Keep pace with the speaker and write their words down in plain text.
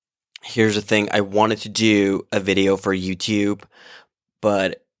Here's the thing. I wanted to do a video for YouTube,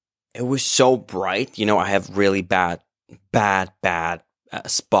 but it was so bright. I have really bad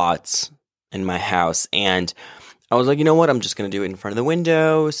spots in my house. And I was like, you know what? I'm just going to do it in front of the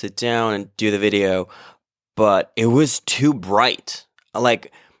window, sit down and do the video. But it was too bright.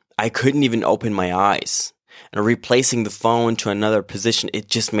 Like, I couldn't even open my eyes. And replacing the phone to another position, it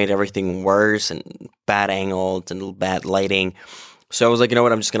just made everything worse and bad angles and bad lighting. So I was like, you know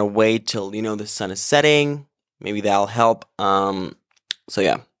what? I'm just going to wait till, the sun is setting. Maybe that'll help. So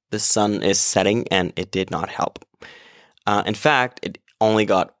yeah, the sun is setting and it did not help. In fact, it only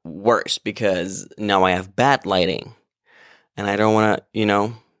got worse because now I have bad lighting. And I don't want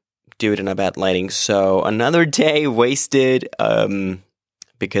to, do it in a bad lighting. So another day wasted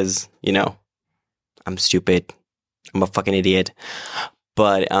because, I'm stupid. I'm a fucking idiot.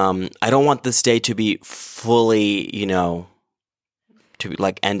 But I don't want this day to be fully, to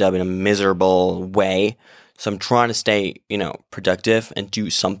end up in a miserable way. So I'm trying to stay, productive and do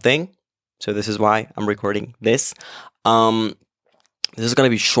something. So this is why I'm recording this. This is going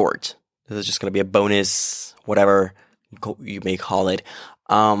to be short. This is just going to be a bonus, whatever you may call it.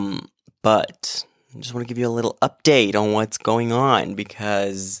 But I just want to give you a little update on what's going on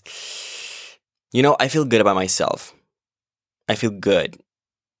because, I feel good about myself. I feel good.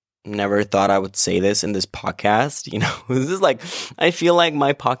 Never thought I would say this in this podcast. This is I feel like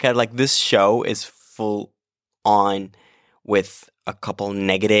my podcast, this show is full on with a couple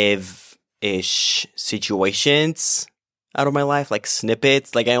negative-ish situations out of my life, like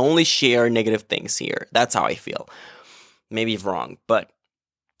snippets. I only share negative things here. That's how I feel. Maybe wrong, but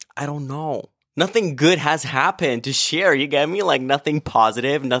I don't know. Nothing good has happened to share. You get me? Nothing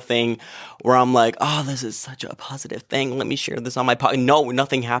positive, nothing where I'm like, oh, this is such a positive thing. Let me share this on my podcast. No,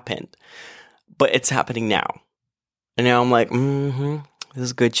 nothing happened. But it's happening now. And now I'm like, this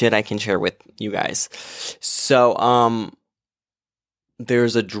is good shit I can share with you guys. So,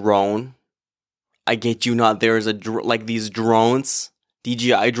 there's a drone. I get you not. There's these drones,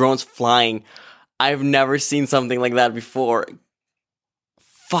 DJI drones flying. I've never seen something like that before.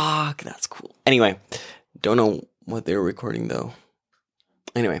 Fuck, that's cool. Anyway, don't know what they were recording though.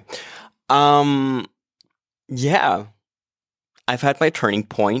 Anyway, yeah, I've had my turning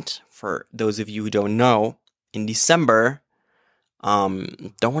point. For those of you who don't know, in December,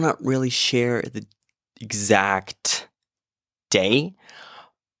 don't want to really share the exact day,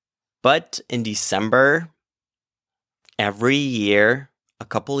 but in December, every year, a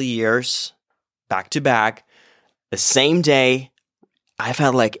couple of years, back to back, the same day, I've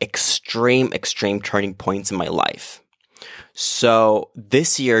had extreme turning points in my life. So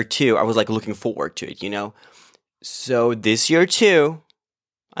this year too, I was looking forward to it, So this year too,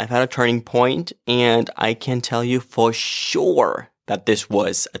 I've had a turning point and I can tell you for sure that this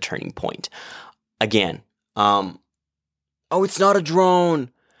was a turning point. Again, it's not a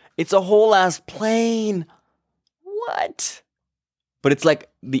drone. It's a whole ass plane. What? But it's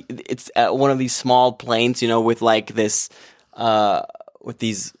it's one of these small planes, with this, with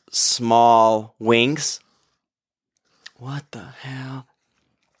these small wings. What the hell?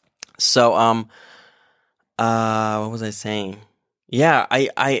 So, what was I saying? Yeah,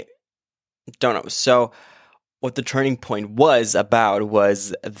 I don't know. So, what the turning point was about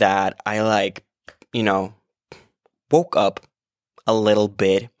was that I woke up a little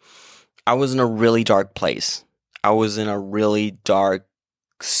bit. I was in a really dark place. I was in a really dark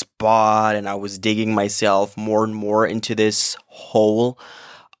spot and I was digging myself more and more into this hole.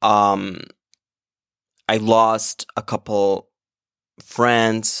 I lost a couple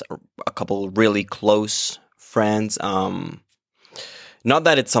friends, a couple really close friends. Not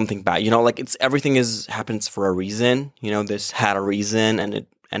that it's something bad, it's everything happens for a reason. This had a reason and it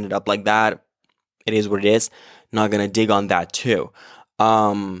ended up like that. It is what it is. Not gonna dig on that too.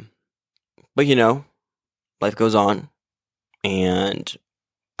 But life goes on and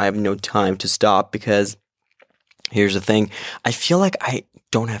I have no time to stop because here's the thing. I feel like I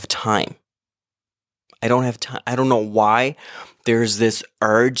don't have time. I don't have time. I don't know why. There's this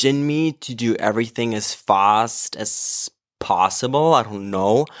urge in me to do everything as fast as possible. I don't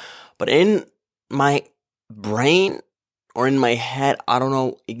know. But in my brain or in my head, I don't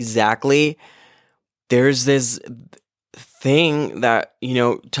know exactly. There's this thing that,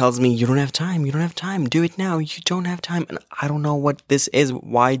 tells me you don't have time. You don't have time. Do it now. You don't have time. And I don't know what this is.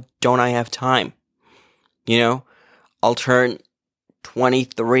 Why don't I have time? I'll turn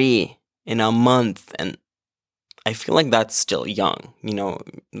 23 in a month and I feel like that's still young.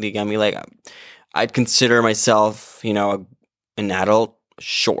 I'd consider myself, an adult.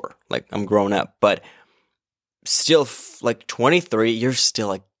 Sure. I'm grown up, but still 23, you're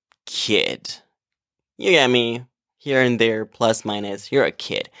still a kid. You get me? Here and there, plus minus, you're a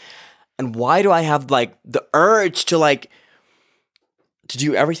kid. And why do I have like the urge to like to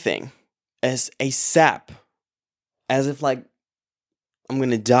do everything as ASAP? As if like I'm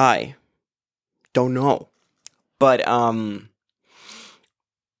gonna die. Don't know. But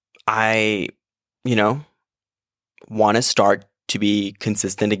I, you know, want to start to be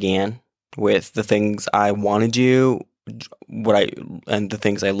consistent again with the things I want to do, and the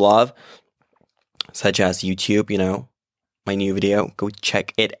things I love, such as YouTube, my new video. Go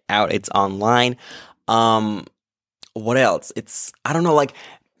check it out. It's online. What else? I don't know, like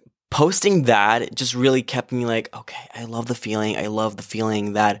posting that just really kept me like, okay, I love the feeling. I love the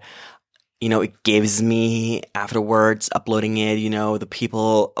feeling that, it gives me afterwards uploading it, the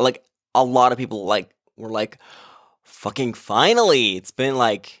people, like a lot of people like were like, fucking finally, it's been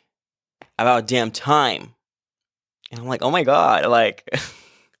like about damn time. And I'm like, oh my God, like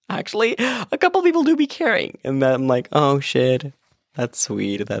actually a couple people do be caring. And then I'm like, oh shit, that's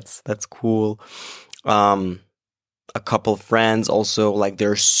sweet. That's cool. A couple friends also, like,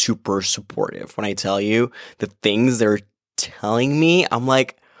 they're super supportive. When I tell you the things they're telling me, I'm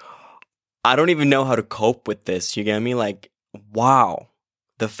like, I don't even know how to cope with this. You get me? Like, wow.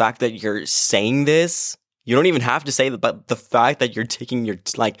 The fact that you're saying this, you don't even have to say that, but the fact that you're taking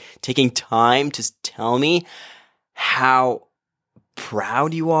time to tell me how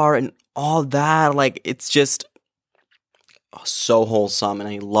proud you are and all that, like, it's just so wholesome, and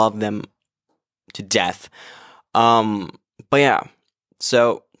I love them to death. But yeah,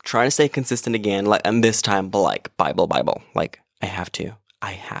 so trying to stay consistent again, like, and this time, but like Bible, like I have to.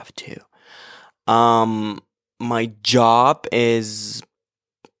 My job is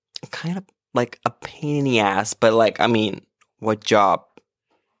kind of like a pain in the ass, but like, I mean, what job,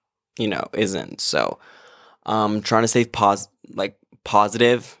 isn't? So, trying to stay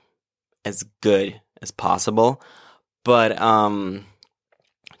positive as good as possible, but, don't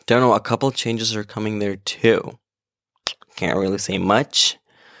know, a couple changes are coming there too. Can't really say much,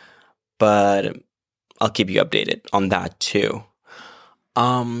 but I'll keep you updated on that too.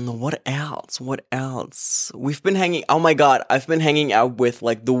 What else? We've been oh my God, I've been hanging out with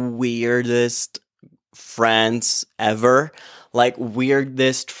like the weirdest friends ever. Like,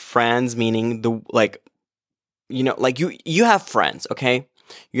 weirdest friends, meaning like you have friends, okay?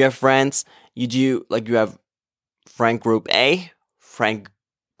 You have friends, you have friend group A, friend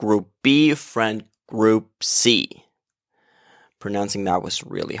group B, friend group C. Pronouncing that was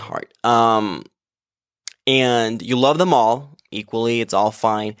really hard. And you love them all equally. It's all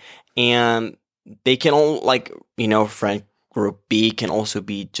fine. And they can all, friend group B can also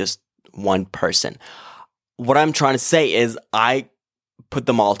be just one person. What I'm trying to say is I put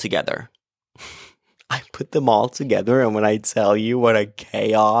them all together. And when I tell you what a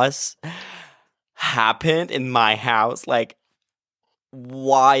chaos happened in my house, like,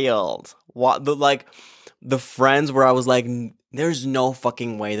 wild. The friends where I was like, there's no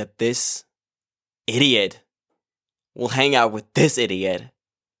fucking way that this idiot will hang out with this idiot.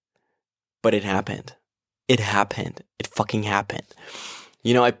 But it happened. It fucking happened.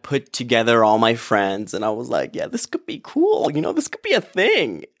 I put together all my friends and I was like, yeah, this could be cool. This could be a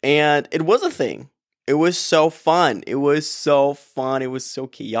thing. And it was a thing. It was so fun. It was so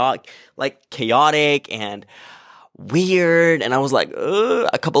chaotic and weird. And I was like,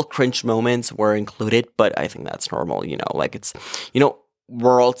 a couple cringe moments were included, but I think that's normal. Like, it's,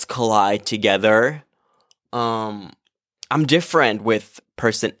 worlds collide together. I'm different with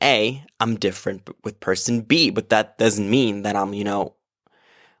person A. I'm different with person B, but that doesn't mean that I'm,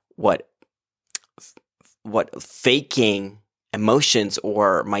 faking emotions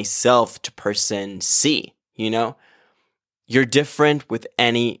or myself to person C, You're different with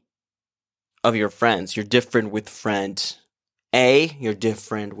any of your friends. You're different with friend A, you're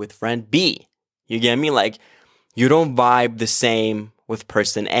different with friend B. You get me? Like, you don't vibe the same with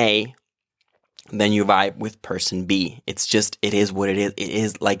person A than you vibe with person B. It's just, it is what it is. It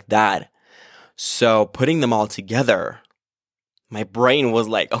is like that. So putting them all together, my brain was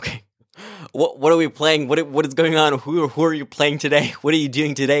like, okay, what are we playing? What is going on? Who are you playing today? What are you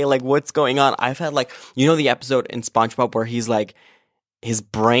doing today? Like, what's going on? I've had like, the episode in SpongeBob where he's like, his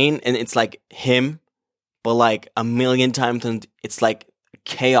brain, and it's like him, but like a million times, and it's like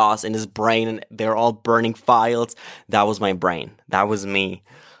chaos in his brain, and they're all burning files. That was my brain. That was me.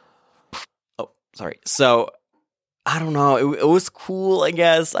 Oh, sorry. So, I don't know. It was cool, I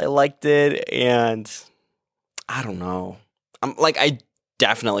guess. I liked it, and I don't know. I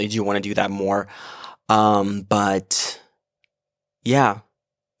definitely do want to do that more. But yeah,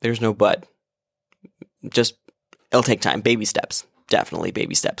 there's no but. Just, it'll take time. Baby steps. definitely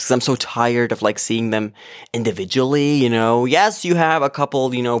baby steps because I'm so tired of like seeing them individually, you know. Yes, you have a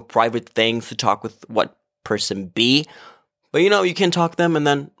couple, you know, private things to talk with what person B, but you know, you can talk them and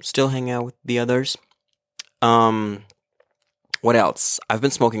then still hang out with the others. What else? I've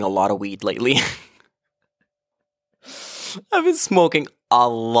been smoking a lot of weed lately. I've been smoking a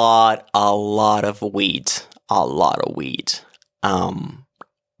lot of weed. A lot of weed.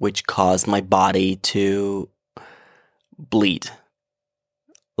 Which caused my body to bleed.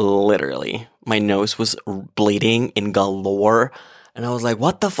 Literally. My nose was bleeding in galore. And I was like,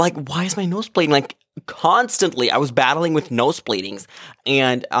 what the fuck? Why is my nose bleeding? Like, constantly. I was battling with nose bleedings.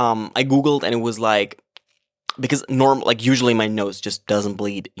 And I Googled and it was like, because usually my nose just doesn't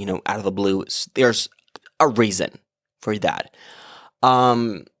bleed, you know, out of the blue. There's a reason for that.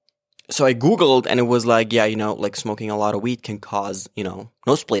 So I Googled and it was like, yeah, you know, like smoking a lot of weed can cause, you know,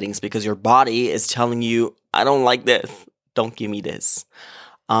 nose bleedings because your body is telling you, I don't like this. Don't give me this.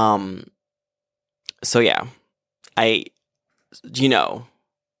 So yeah, I, you know,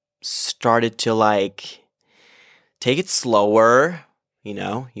 started to like take it slower, you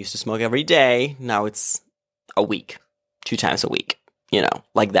know, used to smoke every day. Now it's a week, 2 times a week, you know,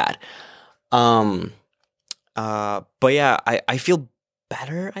 like that. But yeah, I feel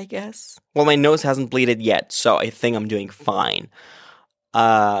better, I guess. Well, my nose hasn't bleeded yet, so I think I'm doing fine.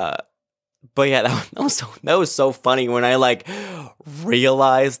 But yeah, that was so funny when I like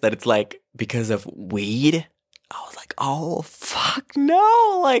realized that it's like because of weed. I was like, oh fuck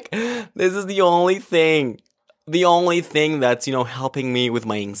no! Like this is the only thing that's, you know, helping me with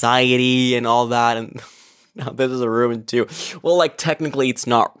my anxiety and all that, and now this is ruined too. Well, like technically it's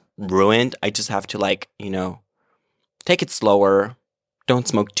not ruined. I just have to like, you know, take it slower. Don't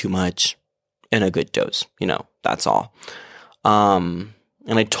smoke too much in a good dose, you know, that's all.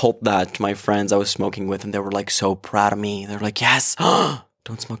 And I told that to my friends I was smoking with, and they were like so proud of me. They're like, yes,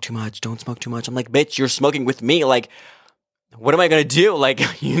 don't smoke too much. Don't smoke too much. I'm like, bitch, you're smoking with me. Like, what am I going to do?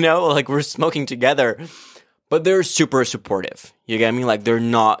 Like, you know, like we're smoking together. But they're super supportive. You get me? Like, they're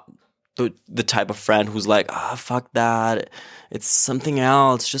not the type of friend who's like, fuck that. It's something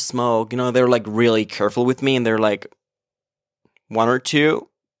else. Just smoke. You know, they're like really careful with me, and they're like 1 or 2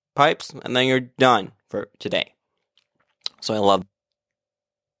 pipes, and then you're done for today. So I love.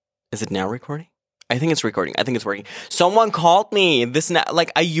 Is it now recording? I think it's recording. I think it's working. Someone called me.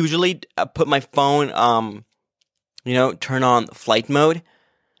 Like I usually put my phone, you know, turn on flight mode,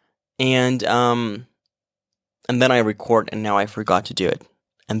 and then I record, and now I forgot to do it.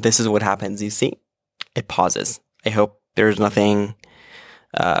 And this is what happens. You see, it pauses. I hope there's nothing,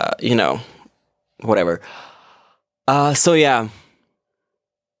 you know, whatever. So yeah,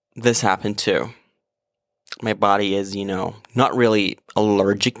 this happened too. My body is, you know, not really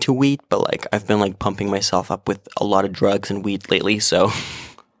allergic to weed, but like I've been like pumping myself up with a lot of drugs and weed lately, so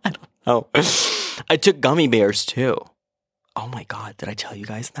I don't know. I took gummy bears too. Oh my god, did I tell you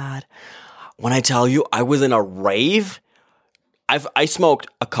guys that? When I tell you I was in a rave, I smoked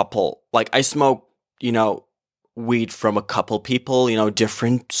a couple. Like I smoked, you know, weed from a couple people, you know,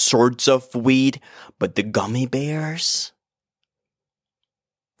 different sorts of weed, but the gummy bears,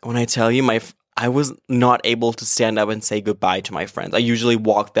 when I tell you I was not able to stand up and say goodbye to my friends. I usually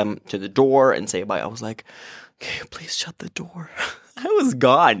walk them to the door and say bye. I was like, okay, please shut the door. I was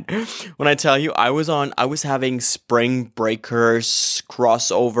gone. When I tell you, I was having Spring Breakers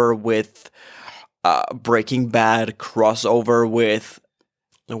crossover with Breaking Bad crossover with,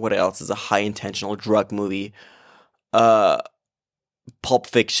 what else is a high intentional drug movie? Pulp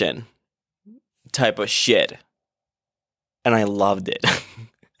Fiction type of shit. And I loved it.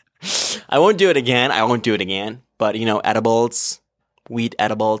 I won't do it again. But, you know, edibles, weed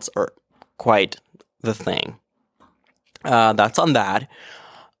edibles are quite the thing. That's on that.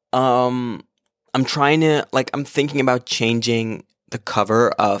 I'm thinking about changing the cover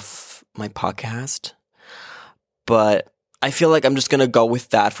of my podcast. But I feel like I'm just going to go with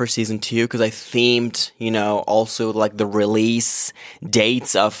that for season 2 because I themed, you know, also like the release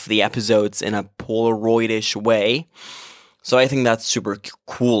dates of the episodes in a Polaroid-ish way. So I think that's super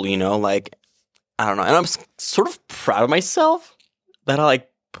cool, you know, like, I don't know. And I'm sort of proud of myself that I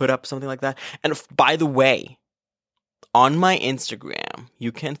like put up something like that. And by the way, on my Instagram,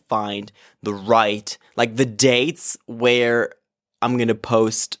 you can find the dates where I'm going to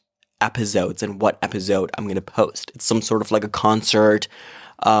post episodes and what episode I'm going to post. It's some sort of like a concert,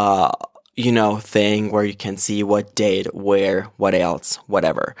 you know, thing where you can see what date, where, what else,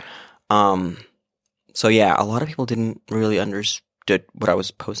 whatever. So yeah, a lot of people didn't really understood what I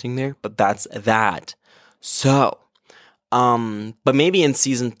was posting there, but that's that. So, but maybe in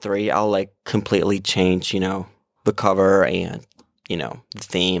season 3, I'll like completely change, you know, the cover and, the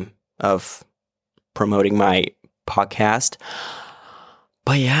theme of promoting my podcast.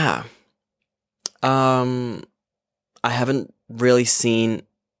 But yeah, I haven't really seen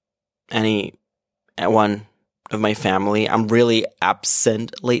anyone of my family. I'm really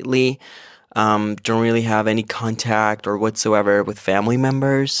absent lately. Don't really have any contact or whatsoever with family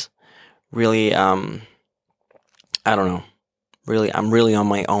members. Really, I don't know. Really, I'm really on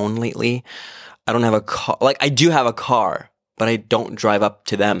my own lately. I don't have a car. Like, I do have a car, but I don't drive up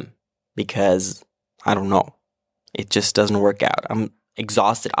to them because I don't know. It just doesn't work out. I'm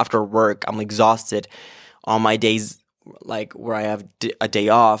exhausted after work. I'm exhausted on my days, like where I have a day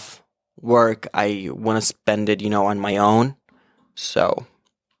off work. I want to spend it, on my own. So,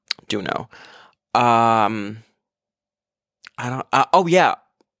 do know. I don't. Oh yeah,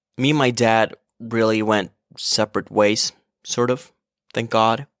 me and my dad really went separate ways, sort of. Thank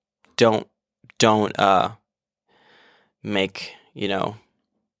God. Don't make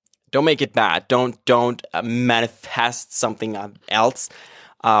don't make it bad. Don't manifest something else.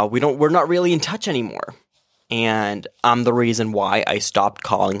 We're not really in touch anymore. And I'm the reason why I stopped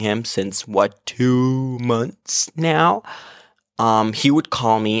calling him since 2 months now. He would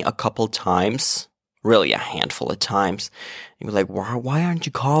call me a couple times, really a handful of times. He'd be like, "Why aren't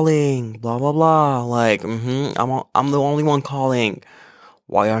you calling? Blah blah blah." Like, I'm the only one calling.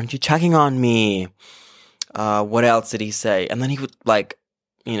 Why aren't you checking on me? What else did he say? And then he would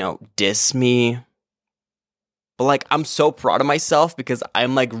diss me. But I'm so proud of myself because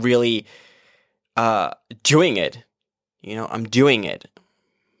I'm really doing it. I'm doing it.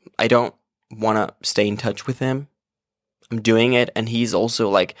 I don't want to stay in touch with him. I'm doing it, and he's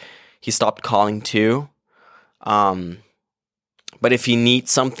also he stopped calling too. But if he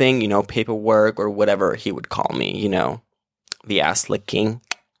needs something, paperwork or whatever, he would call me, the ass licking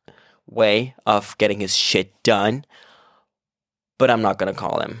way of getting his shit done. But I'm not going to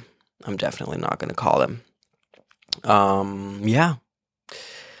call him. I'm definitely not going to call him. Yeah.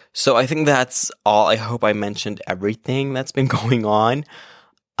 So I think that's all. I hope I mentioned everything that's been going on.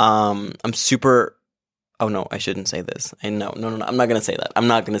 I'm super... Oh, no, I shouldn't say this. No, I'm not going to say that. I'm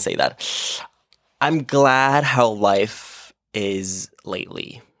not going to say that. I'm glad how life is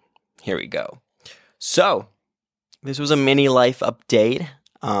lately. Here we go. So, this was a mini life update.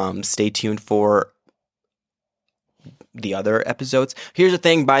 Stay tuned for the other episodes. Here's the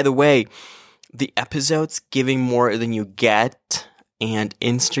thing, by the way. The episodes giving more than you get and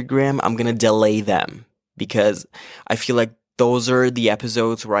Instagram, I'm going to delay them because I feel like those are the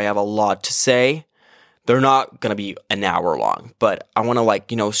episodes where I have a lot to say. They're not going to be an hour long, but I want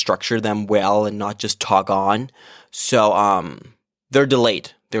to structure them well and not just talk on. So, they're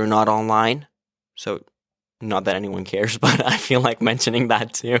delayed. They're not online. So, not that anyone cares, but I feel like mentioning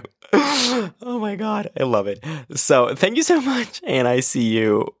that too. Oh my God. I love it. So, thank you so much. And I see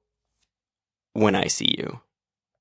you when I see you.